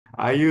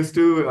I used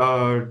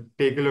to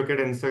take a look at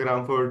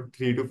Instagram for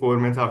 3 to 4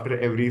 months after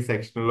every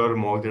sectional or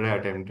mock that I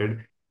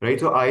attempted. Right.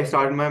 So I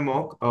started my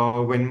mock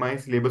when my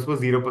syllabus was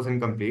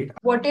 0% complete.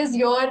 What is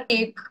your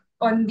take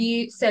on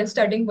the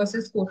self-studying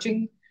versus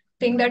coaching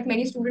thing that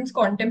many students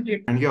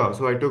contemplate? And yeah,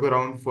 so I took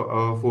around 4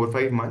 or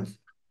 5 months.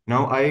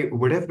 Now I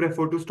would have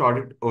preferred to start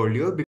it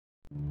earlier.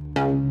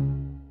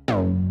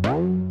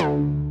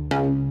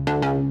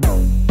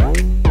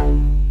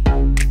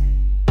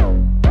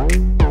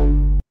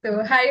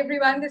 So, hi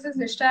everyone, this is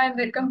Nishta and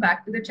welcome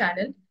back to the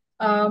channel.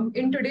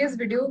 In today's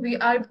video, we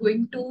are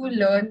going to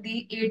learn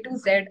the A to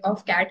Z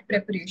of CAT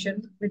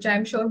preparation, which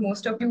I'm sure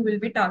most of you will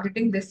be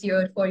targeting this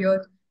year for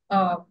your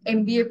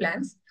MBA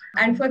plans.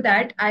 And for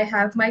that, I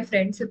have my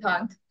friend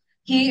Siddhant.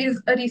 He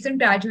is a recent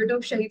graduate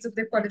of Shahid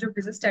Sukhdev College of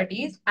Business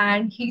Studies,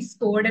 and he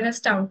scored an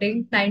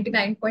astounding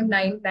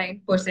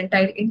 99.99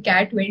 percentile in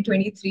CAT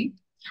 2023.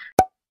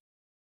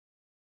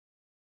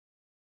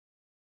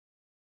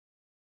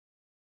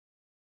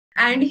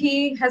 And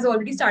he has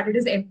already started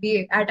his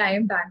MBA at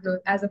IIM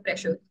Bangalore as a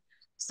fresher.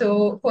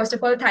 So first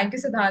of all, thank you,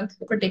 Siddhant,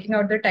 for taking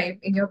out the time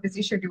in your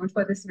busy schedule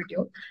for this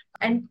video.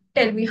 And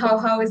tell me,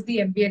 how is the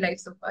MBA life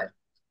so far?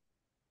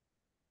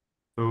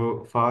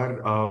 So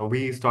far,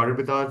 we started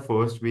with our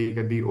first week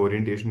at the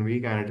orientation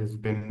week, and it has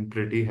been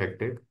pretty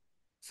hectic.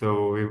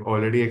 So we've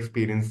already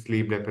experienced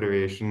sleep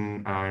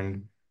deprivation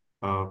and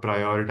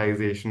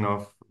prioritization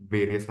of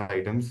various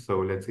items. So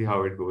let's see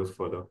how it goes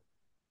further.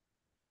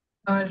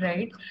 All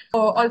right.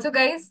 Also,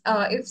 guys,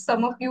 if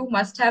some of you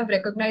must have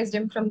recognized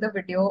him from the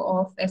video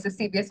of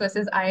SSCBS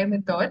versus IIM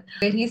Indore,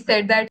 where he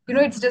said that,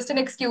 it's just an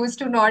excuse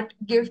to not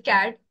give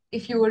CAT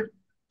if you're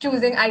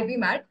choosing IB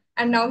Mat.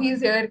 And now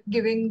he's here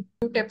giving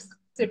you tips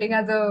sitting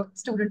as a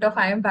student of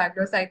IIM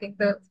Bangalore. So I think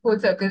the whole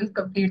circle is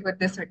complete with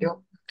this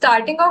video.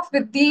 Starting off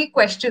with the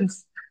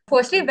questions.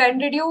 Firstly, when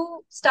did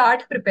you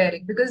start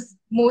preparing? Because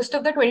most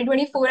of the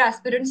 2024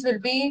 aspirants will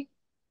be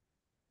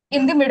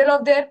in the middle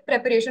of their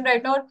preparation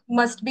right now,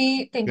 must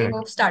be thinking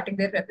Correct. of starting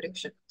their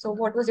preparation. So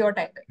what was your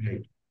timeline?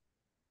 Right.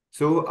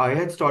 So I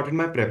had started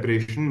my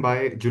preparation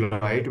by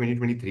July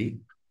 2023.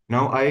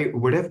 Now I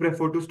would have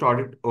preferred to start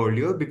it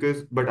earlier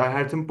but I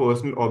had some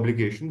personal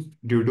obligations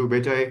due to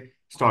which I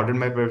started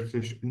my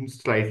preparation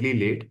slightly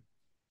late.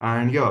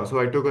 And yeah, so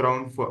I took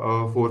around 4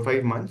 or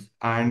 5 months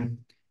and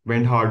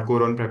went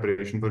hardcore on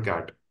preparation for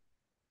CAT.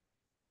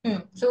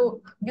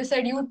 So you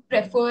said you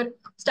prefer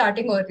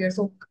starting earlier.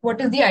 So what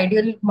is the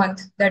ideal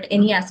month that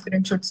any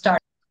aspirant should start?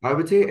 I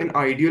would say an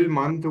ideal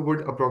month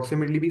would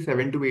approximately be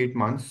 7 to 8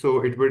 months.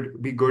 So it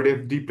would be good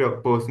if the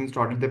person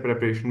started the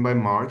preparation by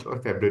March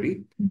or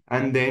February,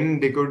 and then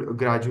they could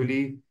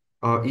gradually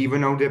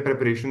even out their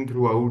preparation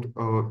throughout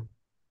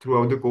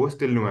the course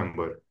till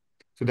November.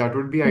 So that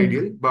would be Hmm.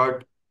 ideal.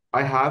 But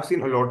I have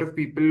seen a lot of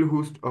people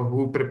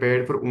who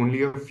prepared for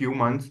only a few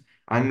months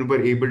and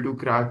were able to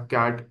crack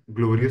CAT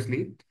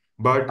gloriously.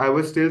 But I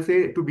would still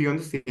say to be on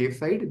the safe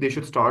side, they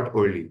should start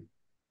early.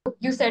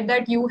 You said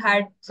that you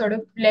had sort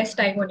of less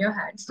time on your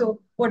hands.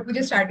 So what was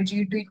your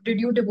strategy? Did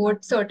you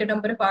devote certain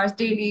number of hours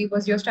daily?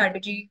 Was your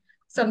strategy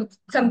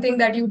something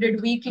that you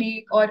did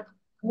weekly, or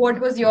what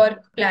was your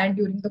plan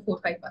during the 4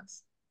 5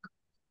 months?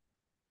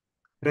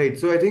 Right.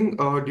 So I think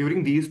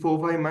during these 4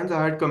 or 5 months,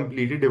 I had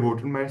completely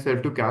devoted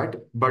myself to CAT,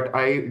 but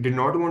I did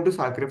not want to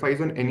sacrifice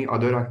on any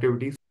other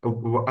activities.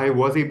 I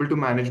was able to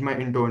manage my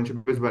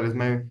internship as well as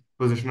my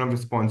position of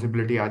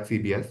responsibility at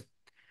CBS.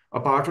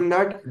 Apart from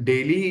that,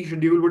 daily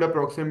schedule would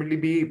approximately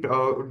be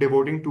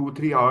devoting 2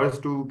 3 hours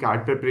to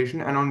CAT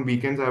preparation, and on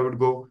weekends I would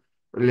go,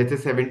 let's say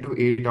 7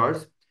 to 8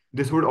 hours.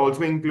 This would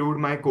also include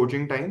my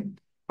coaching time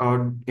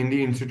in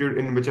the institute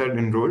in which I had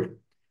enrolled.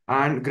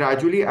 And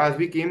gradually, as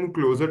we came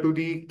closer to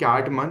the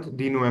CAT month,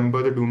 the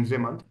November, the Doomsday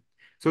month,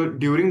 so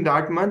during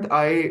that month,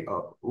 I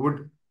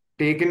would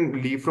take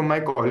in leave from my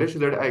college so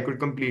that I could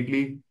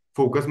completely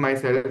focus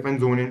myself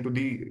and zone into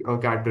the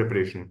CAT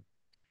preparation.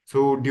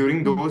 So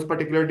during those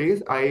particular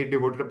days, I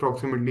devoted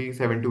approximately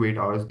 7 to 8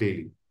 hours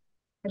daily.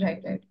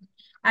 Right, right.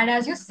 And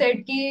as you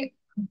said, ki,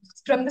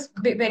 from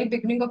the very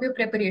beginning of your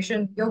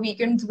preparation, your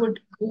weekends would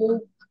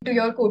go to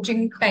your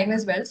coaching time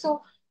as well.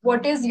 So,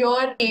 what is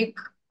your take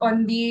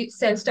on the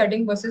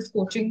self-studying versus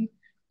coaching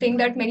thing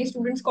that many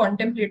students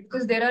contemplate?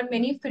 Because there are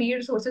many free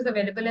resources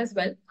available as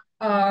well.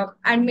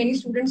 And many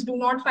students do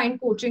not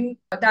find coaching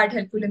that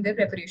helpful in their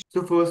preparation.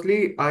 So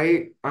firstly,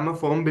 I am a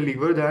firm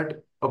believer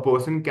that a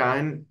person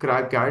can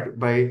crack CAT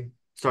by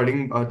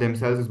studying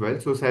themselves as well.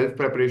 So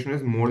self-preparation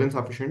is more than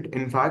sufficient.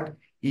 In fact,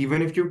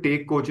 even if you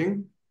take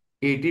coaching,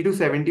 80 to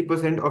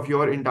 70% of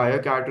your entire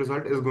CAT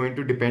result is going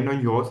to depend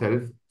on your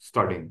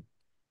self-studying,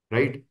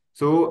 right?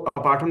 So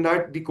apart from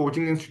that, the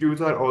coaching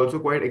institutes are also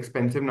quite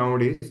expensive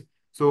nowadays.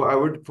 So I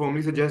would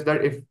firmly suggest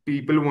that if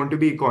people want to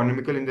be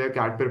economical in their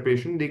CAT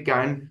preparation, they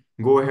can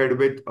go ahead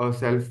with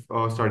self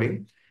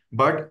studying,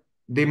 but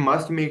they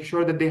must make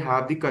sure that they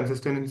have the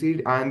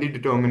consistency and the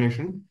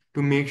determination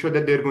to make sure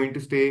that they're going to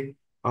stay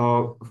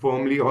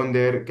firmly on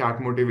their CAT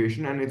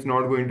motivation, and it's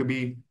not going to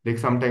be like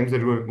sometimes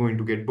they're going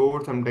to get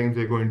bored, sometimes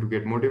they're going to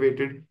get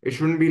motivated. It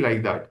shouldn't be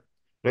like that.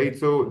 right?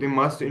 So they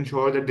must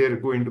ensure that they're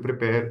going to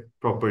prepare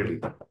properly.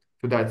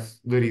 So that's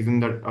the reason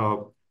that,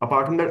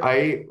 apart from that,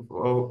 I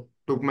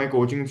took my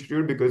coaching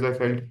institute because I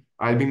felt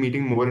I'll be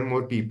meeting more and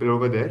more people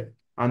over there,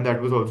 and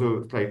that was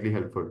also slightly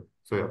helpful.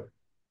 So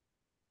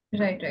yeah.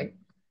 Right, right.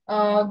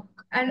 Uh,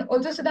 and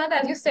also, Siddhant,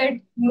 as you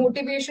said,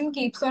 motivation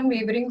keeps on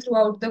wavering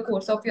throughout the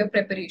course of your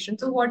preparation.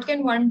 So, what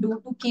can one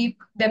do to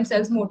keep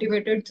themselves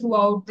motivated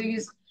throughout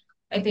these,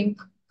 I think,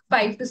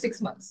 5 to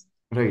 6 months?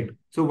 Right.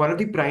 So one of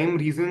the prime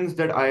reasons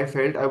that I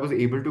felt I was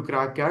able to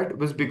crack CAT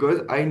was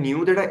because I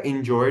knew that I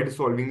enjoyed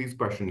solving these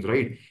questions,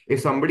 right? If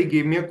somebody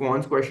gave me a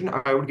quants question,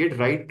 I would get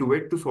right to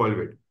it to solve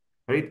it,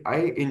 right?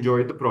 I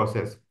enjoyed the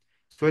process.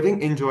 So I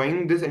think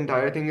enjoying this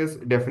entire thing is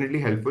definitely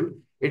helpful.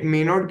 It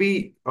may not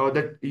be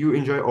that you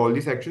enjoy all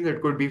the sections.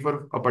 It could be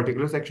for a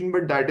particular section,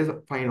 but that is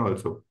fine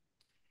also.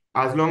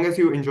 As long as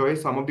you enjoy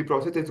some of the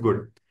process, it's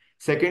good.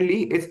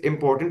 Secondly, it's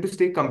important to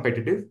stay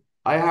competitive.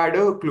 I had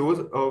a close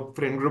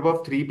friend group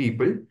of three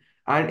people,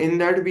 and in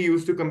that we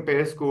used to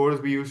compare scores.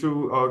 We used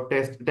to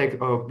test tech,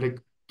 like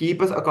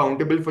keep us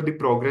accountable for the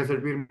progress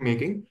that we're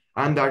making,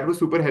 and that was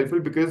super helpful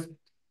because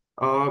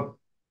uh,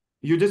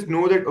 you just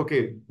know that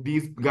okay,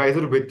 these guys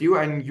are with you,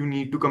 and you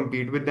need to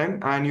compete with them,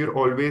 and you're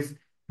always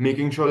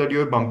making sure that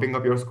you're bumping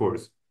up your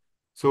scores.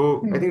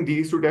 So I Hmm. think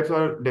these two tips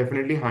are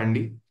definitely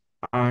handy,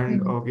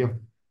 and Hmm. yeah.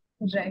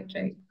 Right,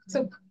 right.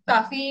 So,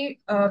 काफी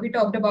we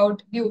talked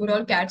about the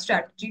overall CAT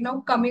strategy. Now,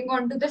 coming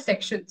on to the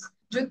sections,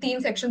 जो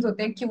तीन sections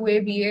होते हैं, QA,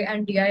 BA,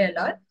 and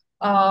DILR.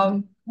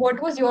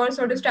 What was your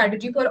sort of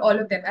strategy for all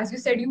of them? As you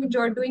said, you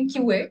enjoyed doing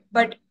QA,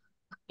 but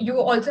you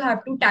also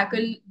have to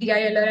tackle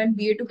DILR and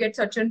BA to get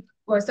such a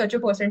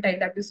percentile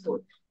that you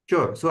scored.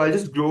 Sure. So I'll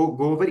just go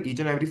over each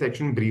and every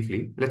section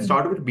briefly. Let's Mhm.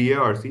 start with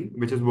BARC,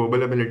 which is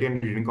verbal ability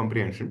and reading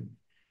comprehension.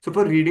 So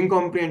for reading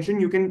comprehension,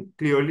 you can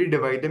clearly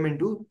divide them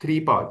into three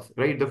parts,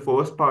 right? The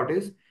first part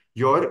is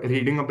your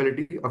reading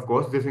ability. Of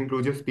course, this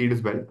includes your speed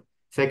as well.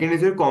 Second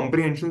is your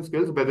comprehension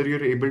skills, whether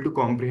you're able to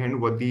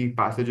comprehend what the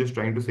passage is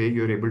trying to say,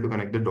 you're able to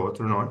connect the dots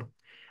or not.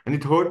 And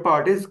the third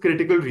part is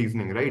critical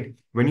reasoning, right?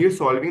 When you're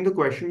solving the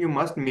question, you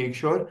must make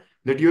sure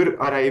that you're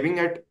arriving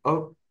at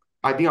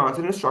the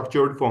answer in a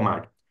structured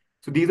format.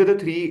 So these are the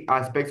three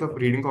aspects of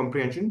reading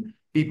comprehension.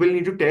 People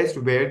need to test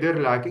where they're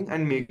lacking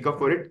and make up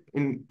for it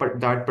in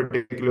that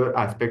particular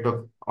aspect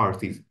of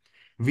RCs.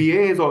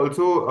 VA is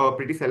also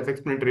pretty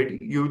self-explanatory.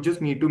 You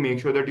just need to make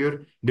sure that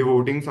you're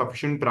devoting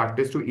sufficient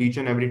practice to each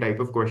and every type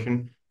of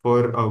question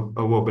for a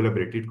verbal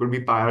ability. It could be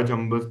para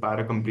jumbles,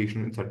 para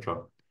completion,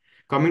 etc.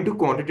 Coming to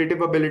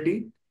quantitative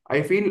ability,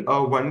 I feel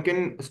one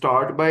can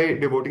start by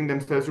devoting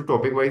themselves to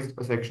topic-wise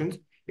sections.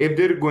 If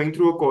they're going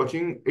through a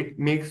coaching, it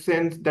makes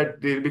sense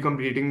that they'll be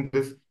completing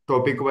this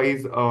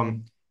topic-wise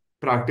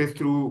practice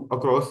through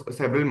across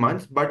several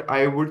months. But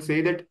I would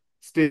say that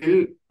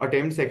still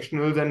attempt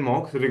sectionals and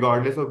mocks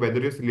regardless of whether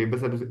your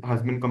syllabus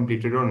has been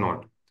completed or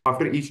not.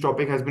 After each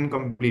topic has been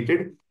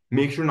completed,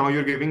 make sure now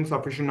you're giving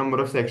sufficient number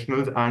of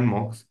sectionals and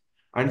mocks.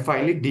 And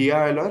finally,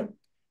 DILR.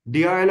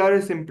 DILR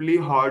is simply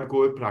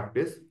hardcore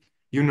practice.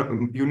 You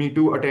know, you need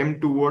to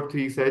attempt 2 or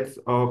 3 sets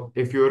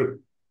if you're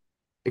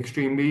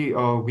extremely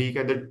weak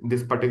at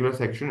this particular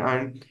section,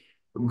 and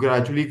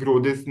gradually grow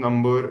this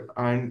number.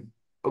 And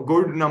a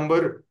good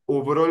number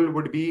overall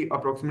would be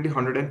approximately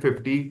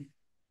 150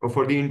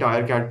 for the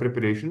entire CAT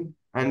preparation.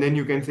 And then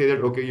you can say that,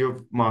 okay,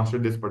 you've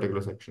mastered this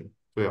particular section.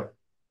 So yeah,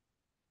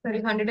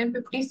 Sorry,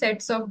 150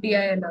 sets of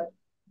DILR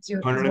is what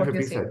you're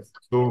 150 saying. sets.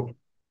 So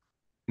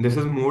this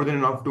is more than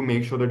enough to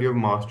make sure that you have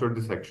mastered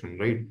the section,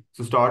 right?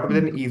 So start with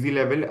Hmm. an easy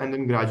level and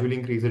then gradually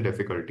increase the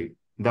difficulty.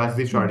 That's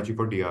the Hmm. strategy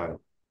for DIR.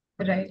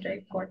 Right,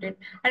 right, got it.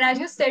 And as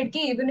you said, ki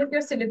even if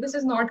your syllabus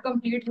is not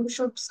complete, you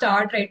should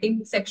start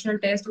writing sectional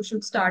tests, you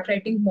should start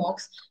writing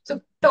mocks.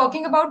 So,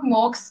 talking about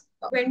mocks,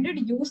 when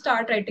did you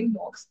start writing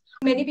mocks?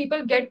 Many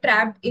people get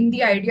trapped in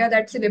the idea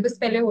that syllabus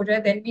pehle ho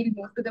jaye, then we'll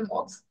move to the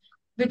mocks,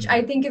 which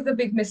I think is a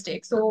big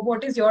mistake. So,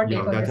 what is your Yeah,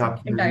 take on that's this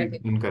entire absolutely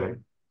thing? incorrect.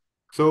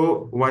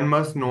 So one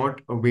must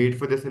not wait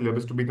for the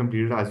syllabus to be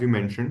completed, as you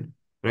mentioned,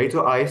 right?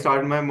 So I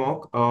started my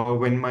mock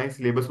when my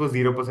syllabus was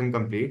 0%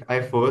 complete.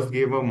 I first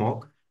gave a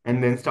mock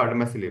and then started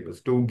my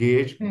syllabus to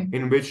gauge Hmm.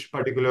 in which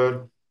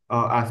particular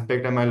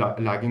aspect am I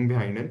lagging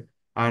behind in.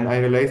 And I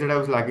realized that I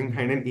was lagging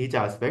behind in each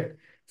aspect.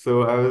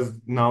 So I was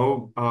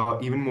now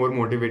even more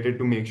motivated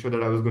to make sure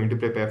that I was going to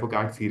prepare for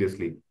CAT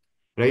seriously.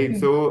 Right, Hmm.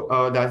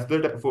 so that's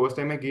the first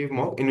time I gave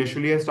mock.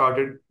 Initially, I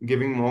started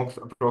giving mocks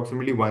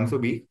approximately once a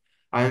week,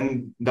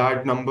 and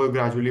that number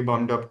gradually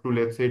bumped up to,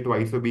 let's say,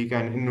 twice a week.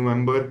 And in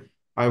November,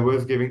 I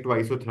was giving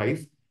twice or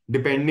thrice,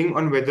 depending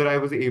on whether I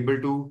was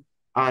able to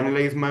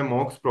analyze my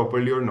mocks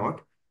properly or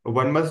not.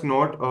 One must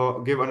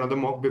not give another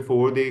mock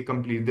before they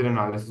complete their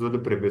analysis of the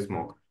previous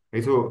mock.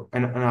 Right? So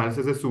an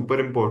analysis is super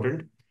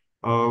important.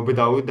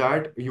 Without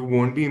that, you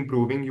won't be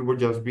improving. You would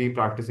just be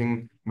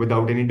practicing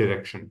without any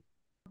direction.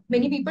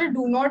 Many people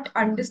do not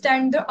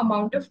understand the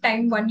amount of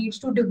time one needs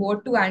to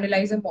devote to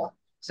analyze a mock.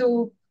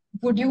 So,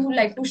 would you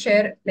like to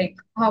share like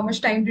how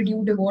much time did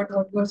you devote?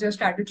 What was your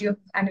strategy of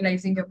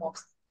analyzing your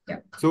mocks? Yeah.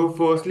 So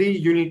firstly,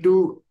 you need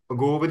to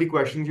go over the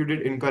questions you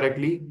did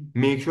incorrectly,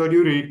 make sure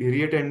you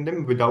reattend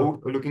them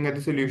without looking at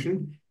the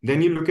solution.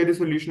 Then you look at the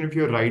solution if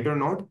you're right or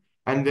not,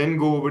 and then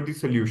go over the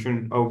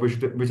solution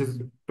which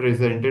is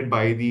presented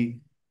by the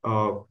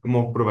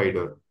mock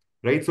provider.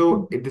 Right.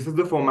 So this is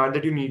the format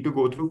that you need to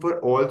go through for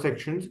all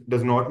sections.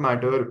 Does not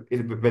matter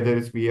whether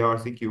it's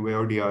VARC, QA,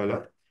 or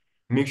DILR.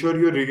 Make sure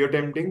you're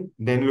reattempting,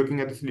 then looking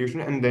at the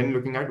solution, and then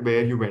looking at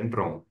where you went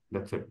wrong.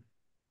 That's it.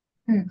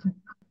 Mhm.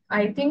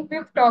 I think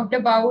we've talked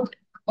about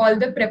all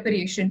the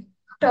preparation.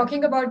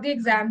 Talking about the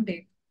exam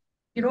day,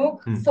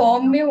 Hmm.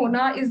 form में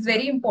होना is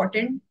very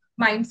important.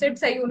 Mindset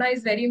सही होना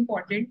is very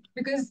important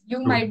because you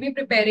True. might be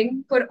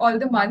preparing for all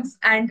the months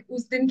and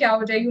उस दिन क्या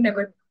हो जाए you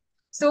never know.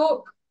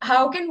 So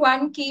how can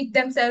one keep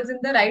themselves in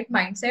the right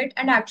mindset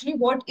and actually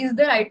what is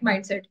the right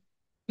mindset?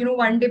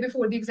 One day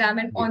before the exam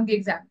and Right. on the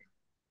exam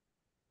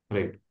day.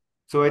 Right.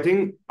 So I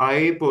think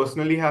I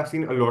personally have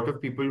seen a lot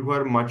of people who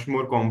are much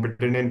more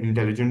competent and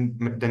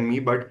intelligent than me,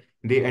 but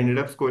they ended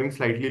up scoring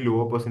slightly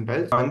lower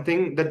percentiles. One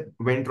thing that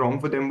went wrong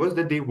for them was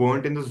that they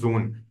weren't in the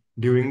zone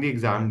during the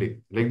exam day.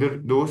 Like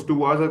those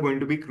 2 hours are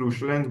going to be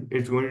crucial and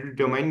it's going to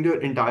determine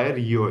your entire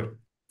year.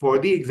 For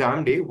the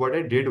exam day, what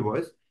I did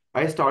was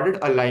I started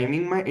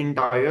aligning my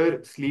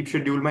entire sleep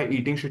schedule, my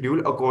eating schedule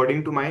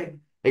according to my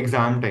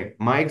exam time.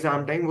 My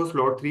exam time was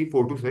slot 3,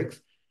 4 to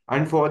 6.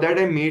 And for that,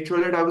 I made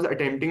sure that I was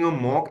attempting a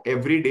mock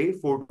every day,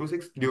 4 to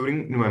 6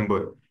 during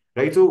November.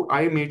 Right. So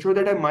I made sure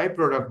that my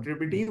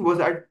productivity was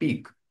at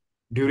peak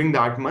during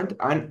that month.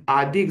 And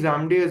at the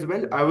exam day as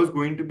well, I was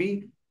going to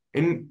be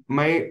in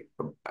my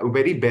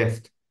very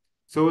best.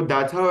 So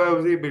that's how I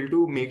was able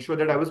to make sure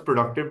that I was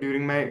productive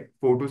during my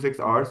 4 to 6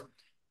 hours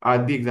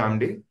at the exam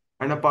day.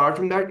 And apart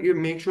from that, you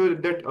make sure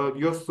that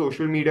your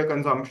social media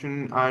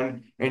consumption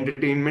and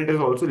entertainment is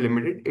also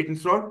limited.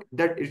 It's not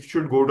that it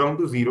should go down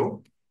to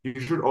zero. You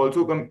should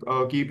also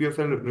keep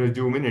yourself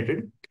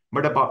rejuvenated.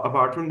 But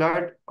apart from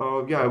that,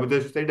 yeah, I would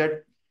just say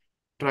that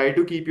try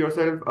to keep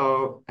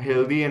yourself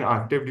healthy and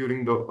active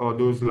during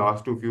those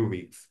last too few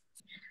weeks.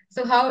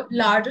 So how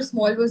large or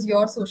small was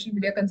your social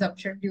media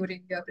consumption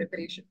during your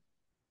preparation?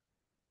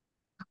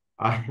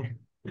 I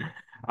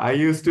I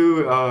used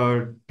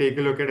to take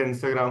a look at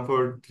Instagram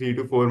for 3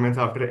 to 4 minutes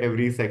after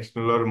every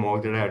sectional or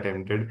mock that I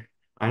attempted,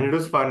 and it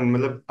was fun.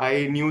 Matlab,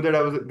 I knew that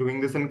I was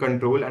doing this in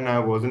control and I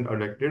wasn't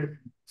addicted,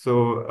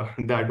 so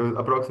that was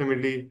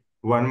approximately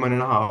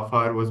 1.5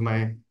 hour was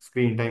my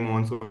screen time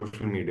on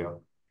social media.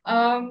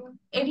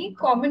 Any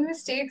common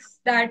mistakes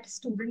that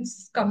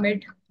students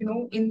commit,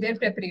 in their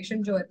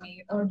preparation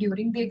journey or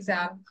during the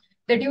exam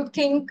that you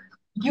think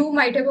you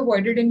might have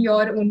avoided in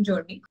your own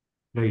journey?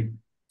 Right.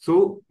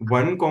 So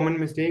one common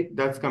mistake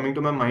that's coming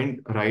to my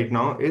mind right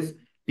now is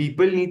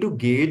people need to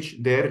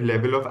gauge their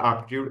level of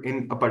aptitude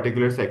in a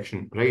particular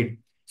section, right?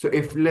 So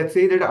if let's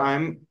say that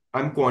I'm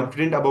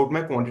confident about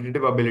my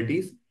quantitative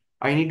abilities,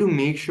 I need to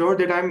make sure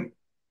that I'm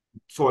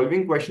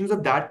solving questions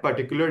of that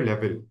particular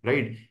level,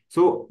 right?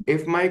 So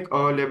if my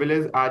level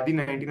is at the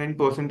 99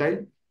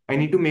 percentile, I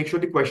need to make sure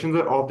the questions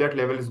are of that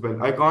level as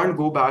well. I can't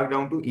go back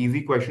down to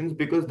easy questions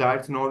because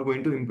that's not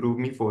going to improve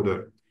me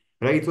further,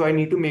 right? So I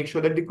need to make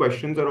sure that the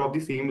questions are of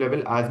the same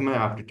level as my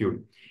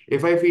aptitude.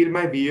 If I feel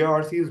my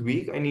VARC is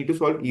weak, I need to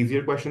solve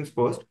easier questions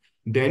first,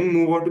 then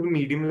move on to the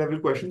medium level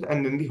questions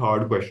and then the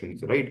hard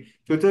questions, right?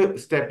 So it's a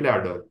step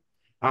ladder.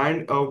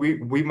 And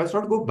we must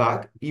not go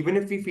back, even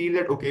if we feel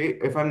that, okay,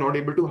 if I'm not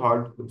able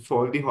to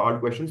solve the hard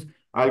questions,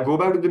 I'll go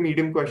back to the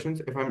medium questions.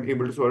 If I'm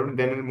able to solve it,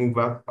 then I'll move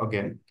back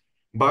again.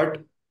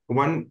 But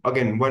one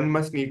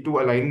must need to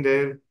align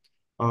their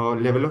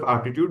level of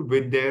aptitude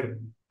with their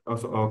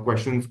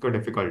questions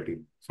difficulty.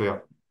 So yeah,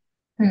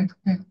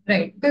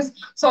 Right. Because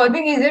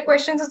solving easier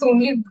questions is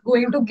only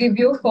going to give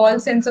you a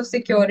false sense of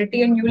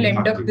security and you'll end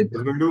up exactly. with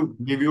It's going to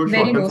give you a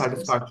very short-term low scores.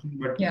 satisfaction,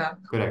 but Yeah.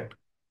 correct.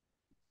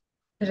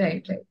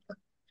 Right, right.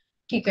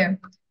 ठीक है.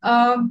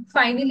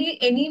 Finally,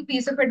 any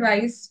piece of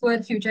advice for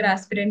future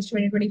aspirants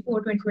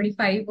 2024,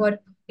 2025, or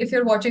if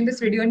you're watching this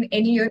video in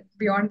any year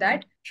beyond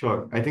that?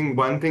 Sure. I think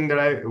one thing that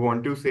I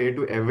want to say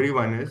to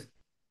everyone is,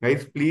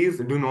 guys, please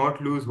do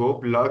not lose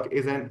hope. Luck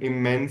is an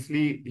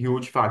immensely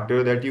huge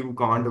factor that you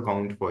can't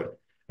account for,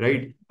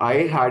 right? I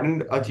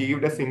hadn't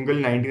achieved a single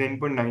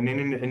 99.99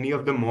 in any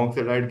of the mocks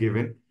that I'd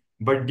given,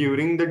 but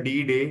during the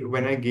D day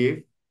when I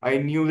gave, I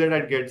knew that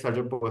I'd get such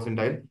a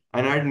percentile,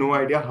 and I had no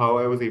idea how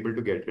I was able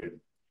to get it,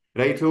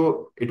 right?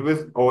 So it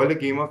was all a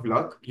game of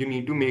luck. You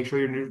need to make sure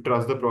you need to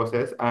trust the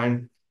process,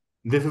 and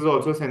this is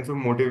also a sense of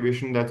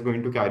motivation that's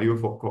going to carry you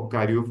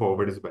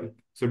forward as well.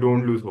 So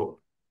don't lose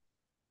hope.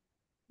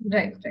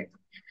 Right, right.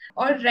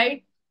 All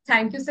right.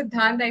 Thank you,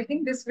 Siddhant. I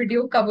think this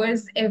video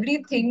covers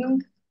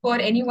everything for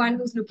anyone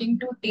who's looking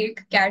to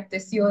take CAT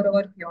this year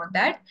or beyond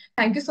that.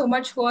 Thank you so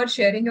much for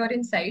sharing your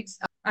insights.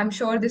 I'm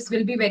sure this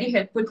will be very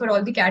helpful for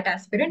all the CAT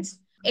aspirants.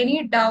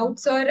 Any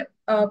doubts or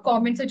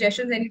comment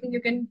suggestions, anything,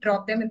 you can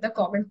drop them in the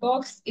comment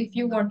box. If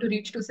you want to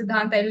reach to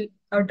Siddhant,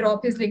 I'll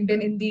drop his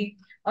LinkedIn in the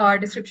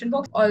description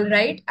box. All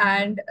right.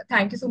 And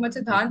thank you so much,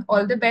 Siddhant.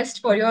 All the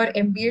best for your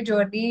MBA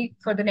journey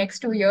for the next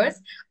 2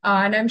 years.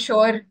 And I'm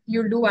sure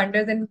you'll do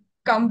wonders and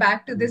come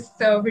back to this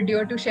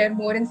video to share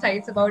more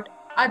insights about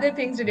other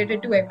things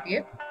related to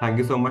MBA. Thank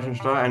you so much,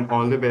 Nushra, and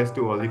all the best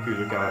to all the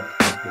future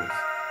aspirants.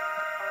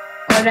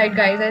 All right,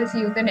 guys, I'll see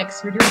you in the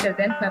next video. Till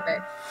then, bye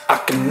bye. I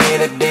can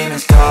hear the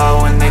demons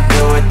call when they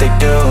do what they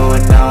do,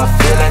 and now I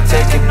feel like taking